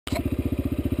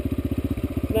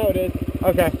now it is.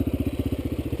 Okay.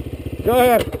 Go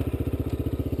ahead.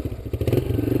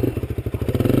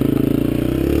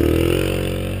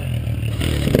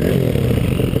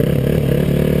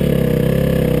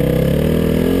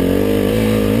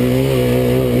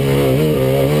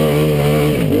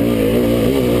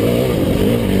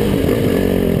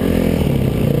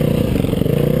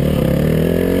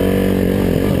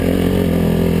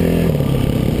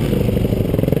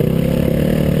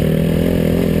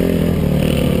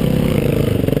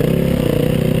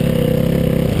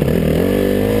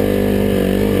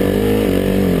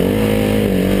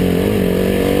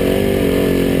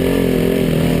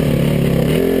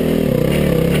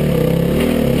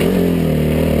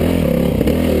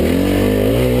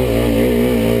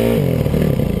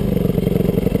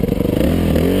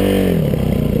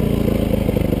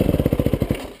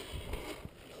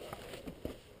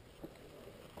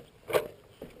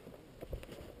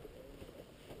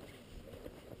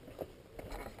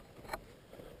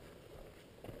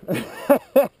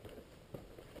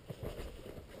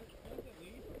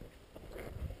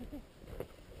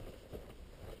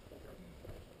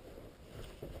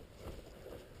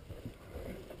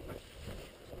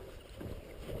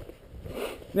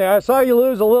 Yeah, I saw you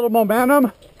lose a little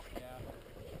momentum. Yeah.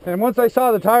 And once I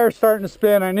saw the tires starting to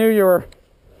spin, I knew you were...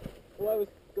 Well, I was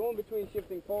going between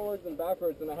shifting forwards and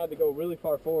backwards, and I had to go really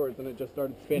far forwards, and it just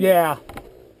started spinning. Yeah.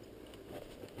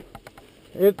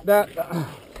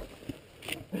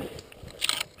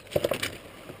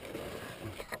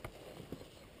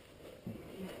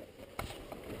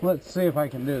 Let's see if I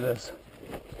can do this.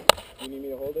 You need me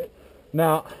to hold it?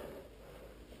 No.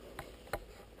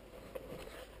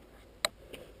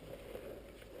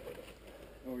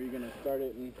 Or are you going to start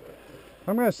it and...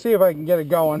 I'm going to see if I can get it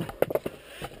going.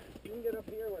 You can get up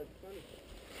here where it's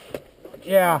sunny.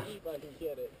 Yeah. If I can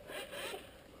get it.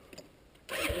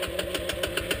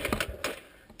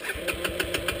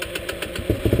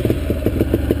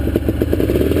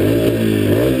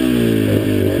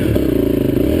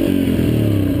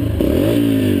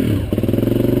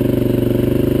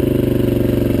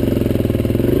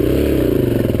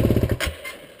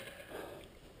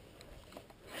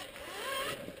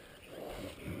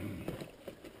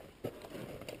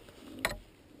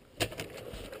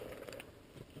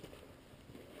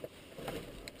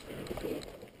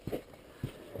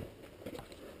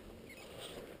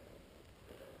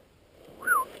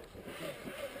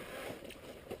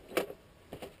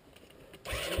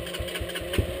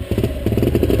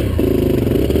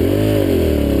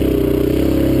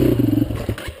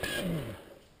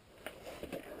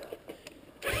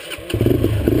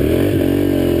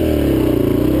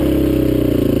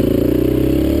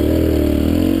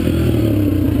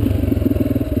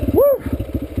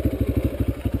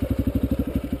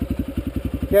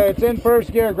 Okay, it's in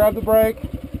first gear. Grab the brake.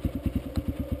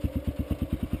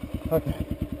 Okay.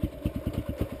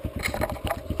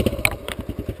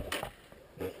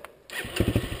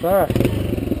 All right.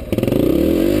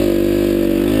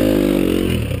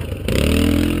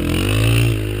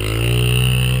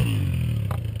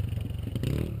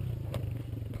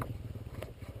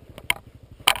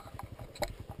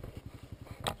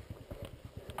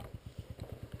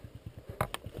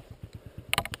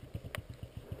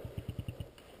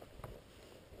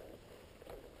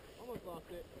 Almost lost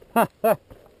it.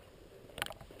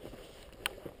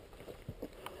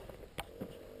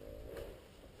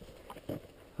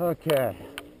 Okay.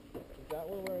 Is that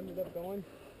where we ended up going?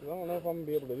 'Cause I don't know if I'm going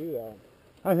to be able to do that.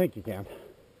 I think you can.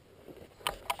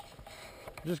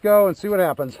 Just go and see what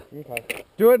happens. Okay.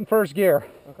 Do it in first gear.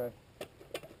 Okay.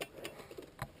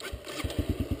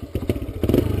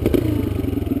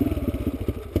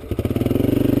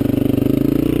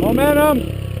 Momentum.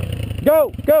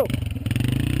 Go, go.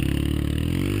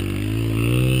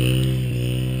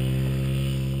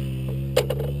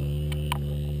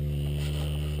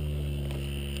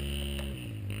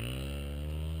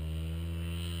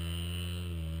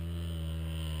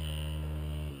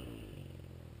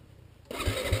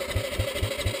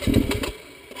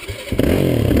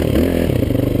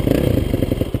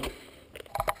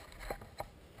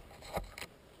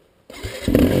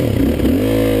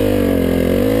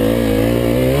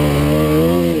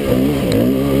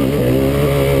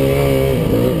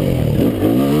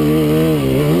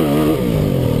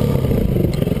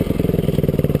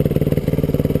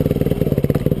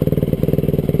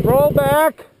 Roll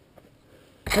back.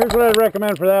 Here's what I'd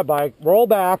recommend for that bike. Roll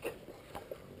back.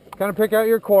 Kind of pick out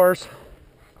your course.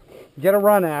 Get a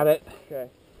run at it. Okay.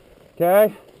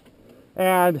 Okay?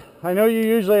 And I know you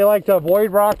usually like to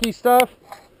avoid rocky stuff,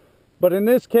 but in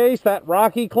this case, that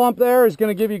rocky clump there is going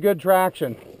to give you good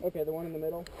traction. Okay, the one in the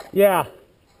middle? Yeah.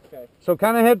 Okay. So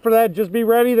kind of head for that. Just be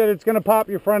ready that it's going to pop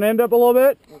your front end up a little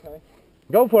bit. Okay.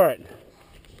 Go for it.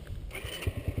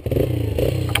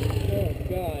 Oh,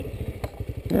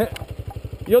 God.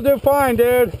 You'll do fine,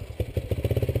 dude.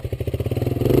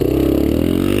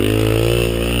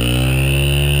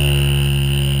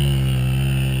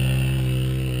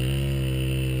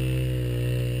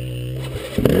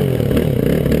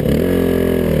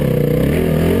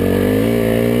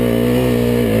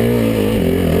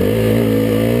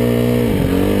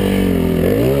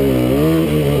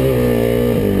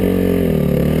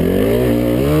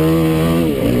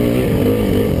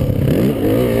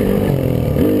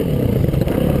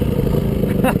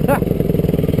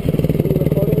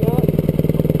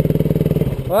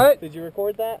 What? Did you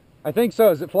record that? I think so.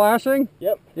 Is it flashing?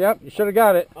 Yep. Yep, you should have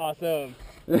got it. Awesome.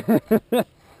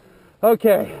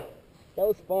 Okay. That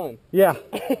was fun. Yeah.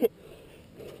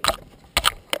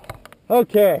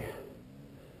 Okay.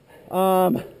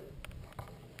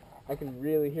 I can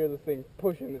really hear the thing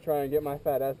pushing to try and get my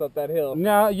fat ass up that hill.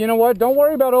 Now, you know what? Don't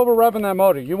worry about over revving that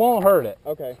motor. You won't hurt it.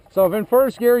 Okay. So if in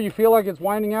first gear you feel like it's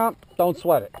winding out, don't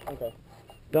sweat it. Okay.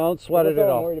 Don't sweat it That's at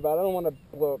all I'm all. worried about. I don't want to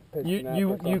blow up piston.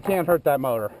 You can't hurt that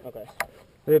motor. Okay.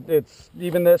 It's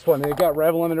even this one. They've got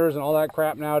rev limiters and all that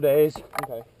crap nowadays.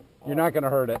 Okay. You're not going to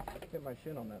hurt it. Hit my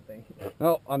shin on that thing.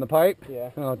 Oh, on the pipe?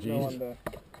 Yeah. Oh, No, jeez. on the...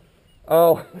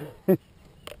 Oh.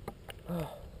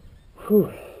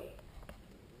 Whew.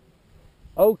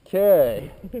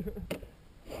 Okay.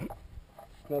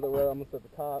 Now that we're almost at the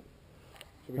top,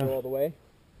 should we go all the way?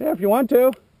 Yeah, if you want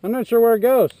to. I'm not sure where it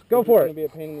goes. Go for It's it. going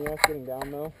to be a pain in the ass getting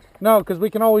down, though. No, because we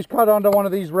can always cut onto one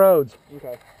of these roads.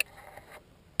 Okay.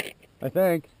 I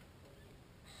think.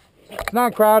 It's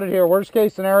not crowded here. Worst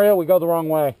case scenario, we go the wrong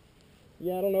way.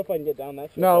 Yeah, I don't know if I can get down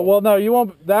that shit. No, though. well, no, you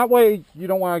won't. That way, you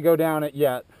don't want to go down it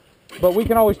yet. But we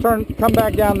can always come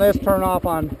back down this, turn off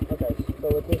on. Okay,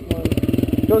 so with this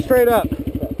one... Go straight up.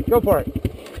 Okay. Go for it.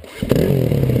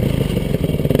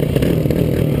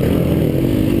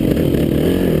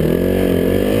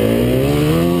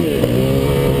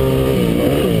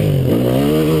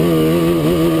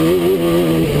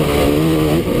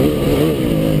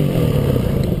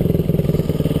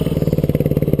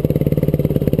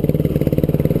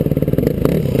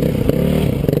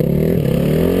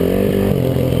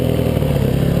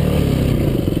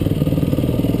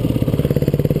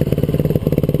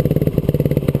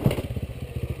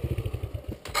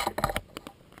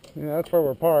 Yeah, that's where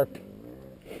we're parked.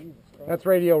 That's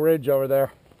Radio Ridge over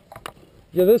there.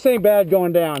 Yeah, this ain't bad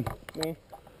going down. No?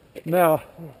 No.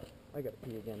 I gotta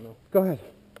pee again, though. Go ahead.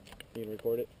 You can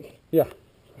record it. Yeah.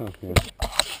 Oh, yeah.